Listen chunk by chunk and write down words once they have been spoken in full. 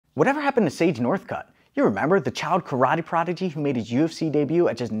Whatever happened to Sage Northcutt? You remember the child karate prodigy who made his UFC debut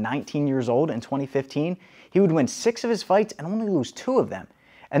at just 19 years old in 2015? He would win 6 of his fights and only lose 2 of them.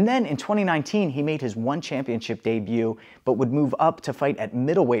 And then in 2019, he made his one championship debut, but would move up to fight at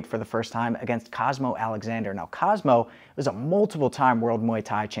middleweight for the first time against Cosmo Alexander. Now, Cosmo was a multiple-time World Muay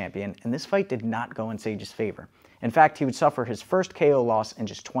Thai champion, and this fight did not go in Sage's favor. In fact, he would suffer his first KO loss in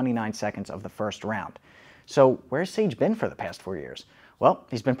just 29 seconds of the first round. So where's Sage been for the past 4 years? Well,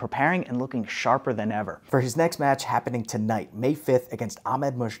 he's been preparing and looking sharper than ever for his next match happening tonight, May 5th, against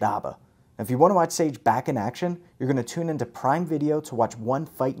Ahmed Mujdaba. If you want to watch Sage back in action, you're going to tune into Prime Video to watch One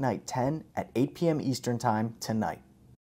Fight Night 10 at 8 p.m. Eastern Time tonight.